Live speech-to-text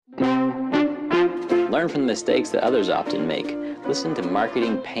Learn from the mistakes that others often make. Listen to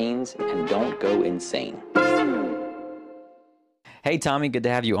marketing pains and don't go insane. Hey, Tommi, good to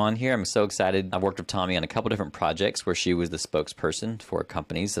have you on here. I'm so excited. I've worked with Tommi on a couple different projects where she was the spokesperson for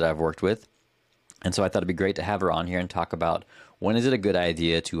companies that I've worked with. And so I thought it'd be great to have her on here and talk about when is it a good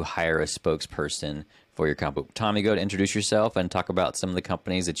idea to hire a spokesperson for your company. Tommi, go ahead and introduce yourself and talk about some of the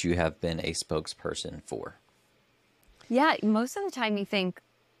companies that you have been a spokesperson for. Yeah, most of the time you think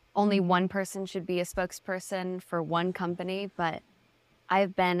only one person should be a spokesperson for one company, but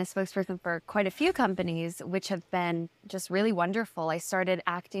I've been a spokesperson for quite a few companies, which have been just really wonderful. I started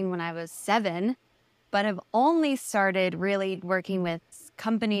acting when I was 7, but I've only started really working with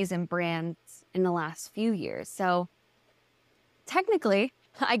companies and brands in the last few years. So technically,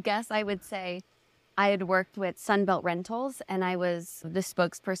 I guess I would say I had worked with Sunbelt Rentals, and I was the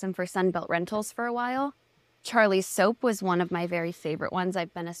spokesperson for Sunbelt Rentals for a while. Charlie's Soap was one of my very favorite ones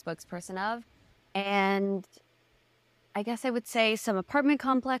I've been a spokesperson of. And I guess I would say some apartment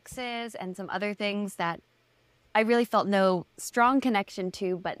complexes and some other things that I really felt no strong connection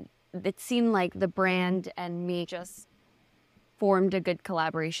to, but it seemed like the brand and me just formed a good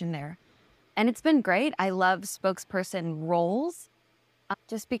collaboration there. And it's been great. I love spokesperson roles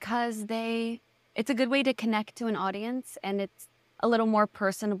just because it's a good way to connect to an audience, and it's a little more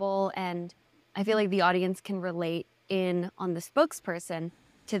personable, and I feel like the audience can relate in on the spokesperson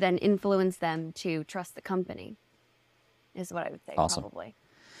to then influence them to trust the company, is what I would say. Awesome. Probably.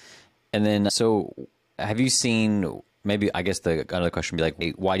 And then, so have you seen, maybe I guess another question would be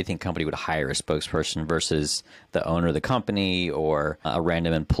like, why do you think a company would hire a spokesperson versus the owner of the company or a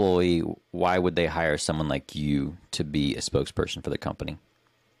random employee? Why would they hire someone like you to be a spokesperson for the company?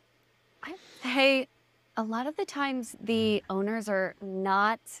 I'd say a lot of the times the owners are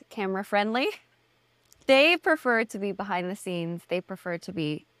not camera friendly. They prefer to be behind the scenes. They prefer to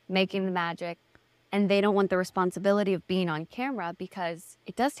be making the magic, and they don't want the responsibility of being on camera because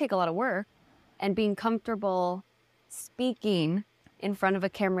it does take a lot of work, and being comfortable speaking in front of a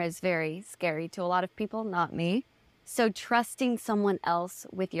camera is very scary to a lot of people, not me. So trusting someone else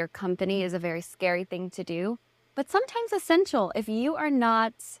with your company is a very scary thing to do, but sometimes essential. If you are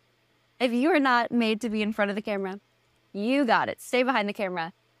not made to be in front of the camera, you got it. Stay behind the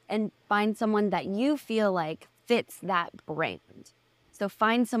camera and find someone that you feel like fits that brand. So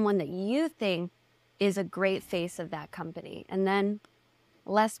find someone that you think is a great face of that company, and then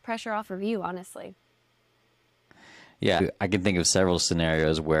less pressure off of you, honestly. Yeah, I can think of several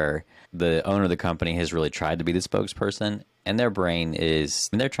scenarios where the owner of the company has really tried to be the spokesperson, and their brain is,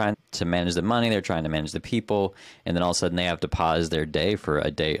 they're trying to manage the money, they're trying to manage the people, and then all of a sudden they have to pause their day for a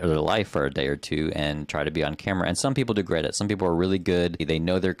day, or their life for a day or two, and try to be on camera. And some people do great at it. Some people are really good. They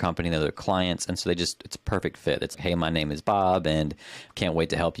know their company, know their clients, and so it's a perfect fit. It's, hey, my name is Bob, and can't wait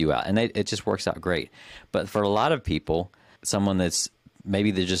to help you out. And it just works out great. But for a lot of people, someone that's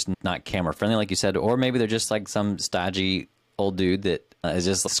maybe they're just not camera friendly, like you said, or maybe they're just like some stodgy old dude that is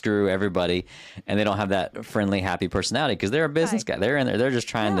just screw everybody, and they don't have that friendly, happy personality because they're a business guy. They're in there. They're just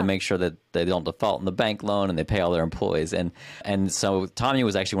trying to make sure that they don't default in the bank loan and they pay all their employees. And so Tommi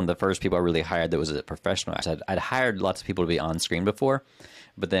was actually one of the first people I really hired that was a professional. I'd hired lots of people to be on screen before,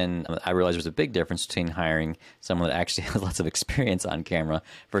 but then I realized there's a big difference between hiring someone that actually has lots of experience on camera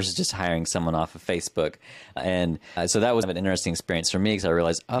versus just hiring someone off of Facebook. And so that was an interesting experience for me because I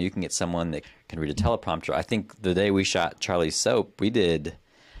realized, oh, you can get someone that can read a teleprompter. I think the day we shot Charlie's Soap,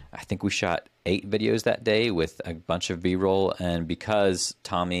 I think we shot 8 videos that day with a bunch of B-roll. And because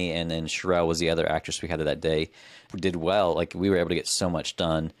Tommi and then Sherelle was the other actress we had that day, we did well. Like, we were able to get so much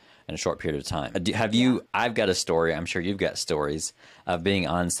done in a short period of time. Have you, I've got a story, I'm sure you've got stories of being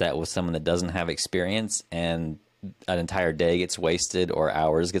on set with someone that doesn't have experience and an entire day gets wasted or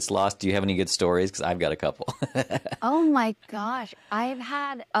hours gets lost. Do you have any good stories? Because I've got a couple. Oh my gosh. I've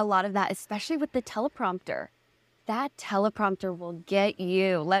had a lot of that, especially with the teleprompter. That teleprompter will get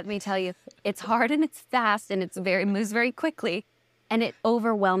you. Let me tell you, it's hard and it's fast and moves very quickly, and it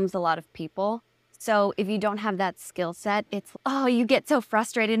overwhelms a lot of people. So if you don't have that skill set, you get so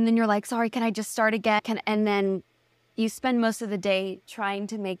frustrated, and then you're like, sorry, can I just start again? And then you spend most of the day trying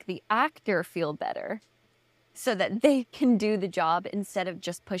to make the actor feel better so that they can do the job instead of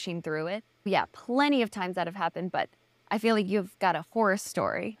just pushing through it. Yeah, plenty of times that have happened, but I feel like you've got a horror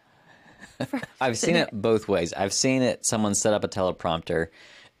story. I've seen it both ways. I've seen it, someone set up a teleprompter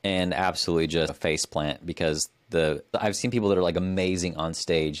and absolutely just a face plant because I've seen people that are like amazing on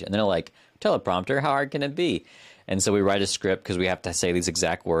stage and they're like, teleprompter, how hard can it be? And so we write a script because we have to say these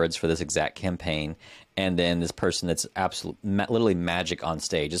exact words for this exact campaign. and then this person that's literally magic on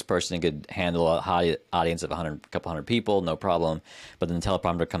stage. This person could handle a high audience of a couple hundred people, no problem. But then the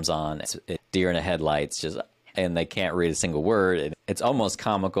teleprompter comes on, it's deer in the headlights, just, and they can't read a single word. It's almost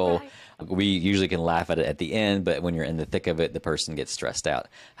comical. Right. We usually can laugh at it at the end, but when you're in the thick of it, the person gets stressed out.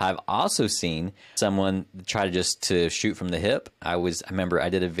 I've also seen someone try to shoot from the hip. I remember I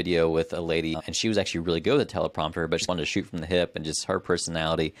did a video with a lady, and she was actually really good with a teleprompter, but she wanted to shoot from the hip and just her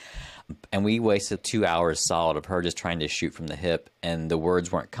personality. And we wasted 2 hours solid of her just trying to shoot from the hip, and the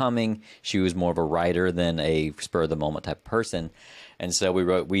words weren't coming. She was more of a writer than a spur of the moment type of person. And so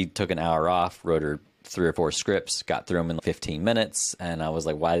we took an hour off, wrote her 3 or 4 scripts, got through them in 15 minutes. And I was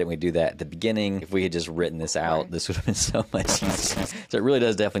like, why didn't we do that at the beginning? If we had just written this out, this would have been so much easier. So it really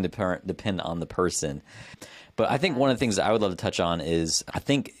does definitely depend on the person. But I think one of the things that I would love to touch on is, I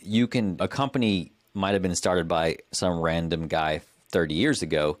think a company might have been started by some random guy 30 years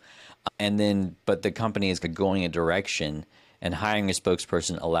ago. But the company is going a direction, and hiring a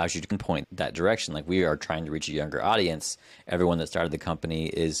spokesperson allows you to pinpoint that direction. Like, we are trying to reach a younger audience. Everyone that started the company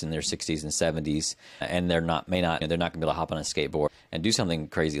is in their 60s and 70s, and they're not going to be able to hop on a skateboard and do something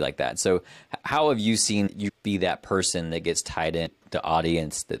crazy like that. So how have you seen you be that person that gets tied in the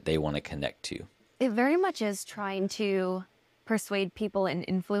audience that they want to connect to? It very much is trying to persuade people and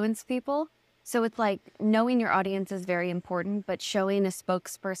influence people. So it's like, knowing your audience is very important, but showing a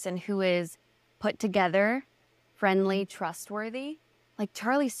spokesperson who is put together, friendly, trustworthy. Like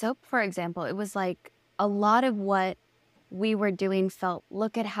Charlie Soap, for example, it was like a lot of what we were doing felt,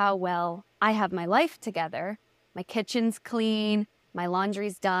 look at how well I have my life together. My kitchen's clean, my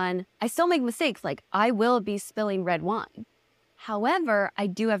laundry's done. I still make mistakes, like I will be spilling red wine. However, I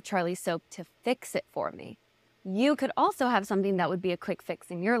do have Charlie Soap to fix it for me. You could also have something that would be a quick fix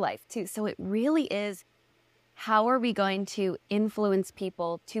in your life too. So it really is, how are we going to influence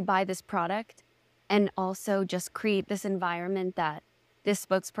people to buy this product, and also just create this environment that this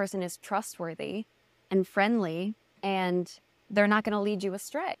spokesperson is trustworthy and friendly, and they're not going to lead you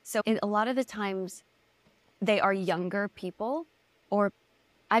astray. So a lot of the times they are younger people, or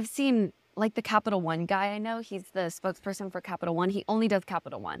I've seen like the Capital One guy I know, he's the spokesperson for Capital One. He only does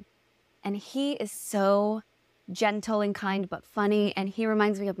Capital One. And he is so gentle and kind, but funny. And he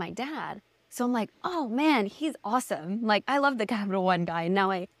reminds me of my dad. So I'm like, oh man, he's awesome. Like, I love the Capital One guy. And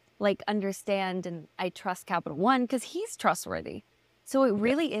now I like understand and I trust Capital One because he's trustworthy. So it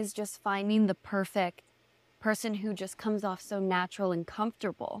really is just finding the perfect person who just comes off so natural and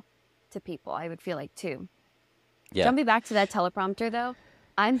comfortable to people, I would feel like too. Yeah. Jumping back to that teleprompter though,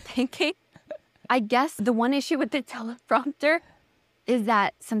 I'm thinking, I guess the one issue with the teleprompter is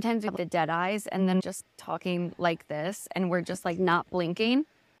that sometimes we have the dead eyes and then just talking like this and we're just like not blinking.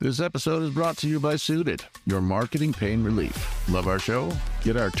 This episode is brought to you by Suited, your marketing pain relief. Love our show?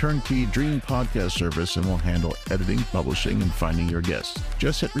 Get our turnkey dream podcast service and we'll handle editing, publishing, and finding your guests.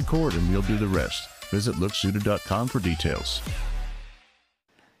 Just hit record and we'll do the rest. Visit looksuited.com for details.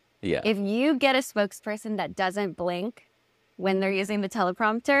 Yeah. If you get a spokesperson that doesn't blink when they're using the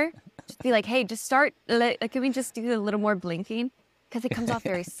teleprompter, just be like, hey, just start, can we just do a little more blinking? Because it comes off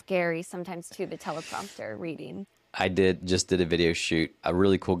very scary sometimes too, the teleprompter reading. I just did a video shoot. A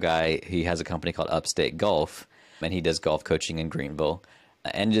really cool guy. He has a company called Upstate Golf, and he does golf coaching in Greenville.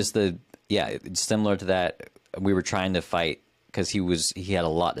 And just similar to that, we were trying to fight because he had a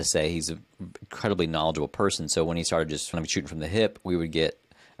lot to say. He's an incredibly knowledgeable person. So when I'm shooting from the hip, we would get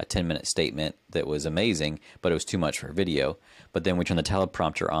a 10-minute statement that was amazing, but it was too much for video. But then we turned the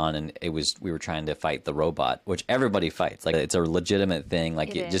teleprompter on, and we were trying to fight the robot, which everybody fights. Like, it's a legitimate thing.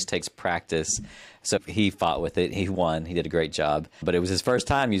 Like, it just takes practice. So he fought with it. He won. He did a great job. But it was his first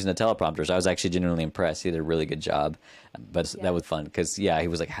time using the teleprompter, so I was actually genuinely impressed. He did a really good job. But that was fun because, he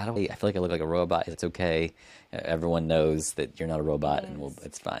was like, I feel like I look like a robot. It's okay. Everyone knows that you're not a robot, and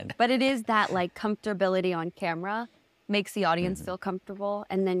it's fine. But it is that, like, comfortability on camera makes the audience feel comfortable,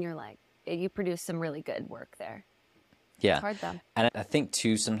 and then you're like, you produce some really good work there. Yeah. It's hard though. And I think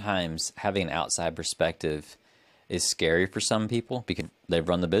too, sometimes having an outside perspective is scary for some people because they've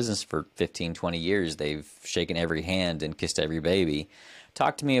run the business for 15, 20 years. They've shaken every hand and kissed every baby.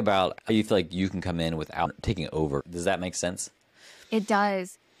 Talk to me about how you feel like you can come in without taking over. Does that make sense? It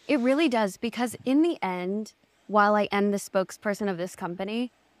does. It really does, because in the end, while I am the spokesperson of this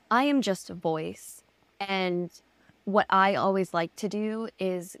company, I am just a voice. And what I always like to do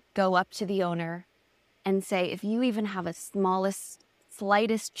is go up to the owner and say, if you even have a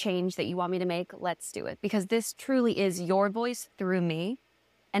slightest change that you want me to make, let's do it. Because this truly is your voice through me,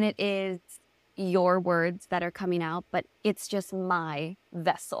 and it is your words that are coming out, but it's just my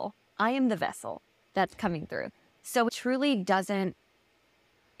vessel. I am the vessel that's coming through. So it truly doesn't,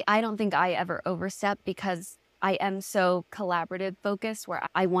 I don't think I ever overstep because I am so collaborative focused where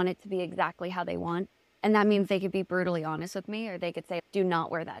I want it to be exactly how they want. And that means they could be brutally honest with me, or they could say, do not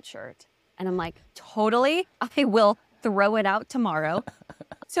wear that shirt. And I'm like, totally, I will throw it out tomorrow.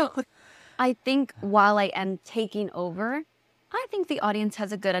 So I think while I am taking over, I think the audience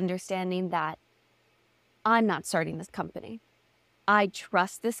has a good understanding that I'm not starting this company. I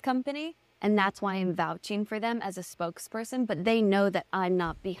trust this company, and that's why I'm vouching for them as a spokesperson, but they know that I'm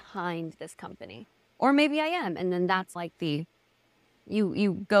not behind this company. Or maybe I am, and then that's like you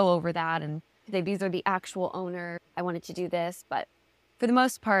go over that and say, these are the actual owner, I wanted to do this, but for the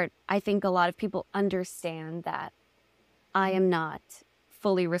most part, I think a lot of people understand that I am not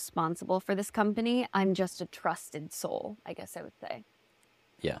fully responsible for this company. I'm just a trusted soul, I guess I would say.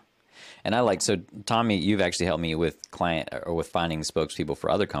 Yeah. And so Tommi, you've actually helped me with with finding spokespeople for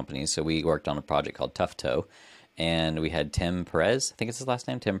other companies. So we worked on a project called Tough Toe, and we had Tim Perez, I think it's his last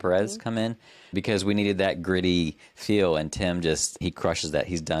name, Tim Perez, come in because we needed that gritty feel. And Tim he crushes that.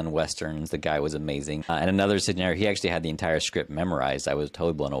 He's done Westerns. The guy was amazing. And another scenario, he actually had the entire script memorized. I was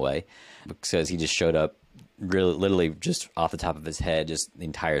totally blown away because he just showed up really, literally just off the top of his head, just the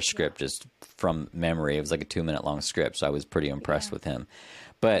entire script, just from memory. It was like a 2-minute long script. So I was pretty impressed with him.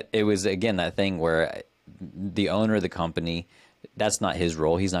 But it was, again, that thing where the owner of the company, that's not his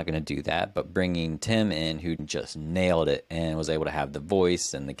role. He's not going to do that. But bringing Tim in, who just nailed it and was able to have the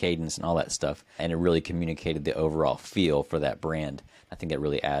voice and the cadence and all that stuff, and it really communicated the overall feel for that brand. I think that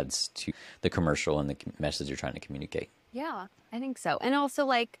really adds to the commercial and the message you're trying to communicate. Yeah, I think so. And also,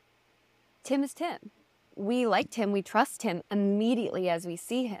 like, Tim is Tim. We liked him. We trust him immediately as we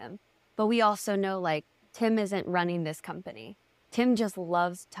see him. But we also know, like, Tim isn't running this company. Tim just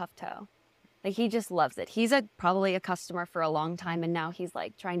loves Tough Toe. Like, he just loves it. He's probably a customer for a long time, and now he's,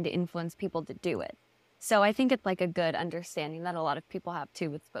 like, trying to influence people to do it. So I think it's, like, a good understanding that a lot of people have, too,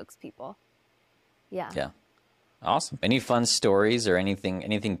 with spokespeople. Yeah. Yeah. Awesome. Any fun stories or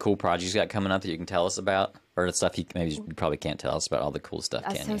anything cool projects you got coming up that you can tell us about? Or the stuff you probably can't tell us about all the cool stuff,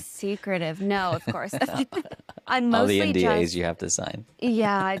 That's can so you? secretive. No, of course. I'm All the mostly NDAs you have to sign.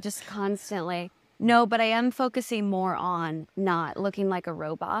 Yeah, just constantly. No, but I am focusing more on not looking like a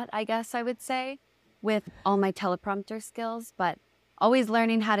robot, I guess I would say, with all my teleprompter skills, but always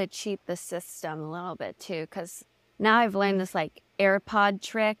learning how to cheat the system a little bit too, because now I've learned this like AirPod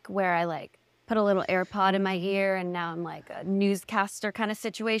trick where I like put a little AirPod in my ear and now I'm like a newscaster kind of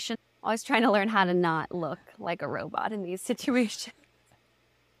situation. Always trying to learn how to not look like a robot in these situations.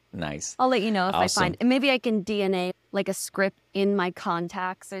 Nice. I'll let you know if I Awesome. find, and maybe I can DNA like a script in my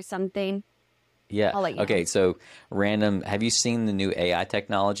contacts or something. Yeah. I'll let you know. Okay, so random, have you seen the new AI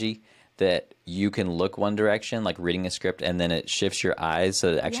technology that you can look one direction, like reading a script, and then it shifts your eyes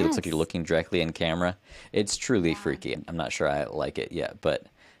so it actually looks like you're Yes. looking directly in camera? It's truly freaky. I'm not sure I like it yet, but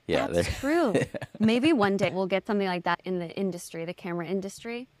yeah. That's true. Maybe one day we'll get something like that in the industry, the camera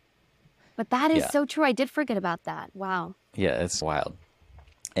industry. But that is Yeah. so true. I did forget about that. Wow. Yeah, it's wild.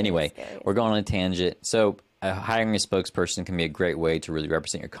 Anyway, scary. we're going on a tangent. So hiring a spokesperson can be a great way to really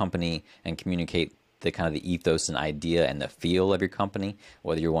represent your company and communicate the kind of the ethos and idea and the feel of your company,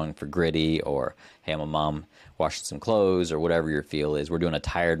 whether you're one for gritty or, hey, I'm a mom washing some clothes or whatever your feel is. We're doing a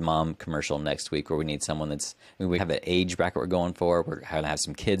tired mom commercial next week where we need someone we have an age bracket we're going for. We're going to have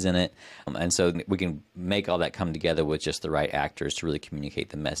some kids in it. And so we can make all that come together with just the right actors to really communicate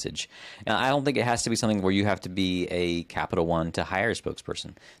the message. And I don't think it has to be something where you have to be a Capital One to hire a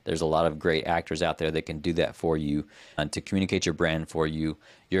spokesperson. There's a lot of great actors out there that can do that for you and to communicate your brand for you.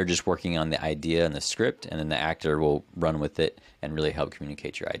 You're just working on the idea and the script, and then the actor will run with it and really help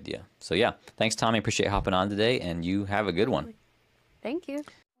communicate your idea. So yeah, thanks, Tommi. Appreciate hopping on today, and you have a good one. Thank you.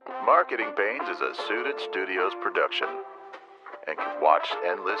 Marketing Pains is a Suited Studios production and can watch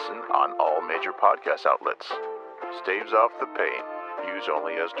and listen on all major podcast outlets. Staves off the pain. Use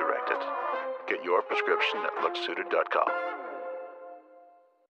only as directed. Get your prescription at looksuited.com.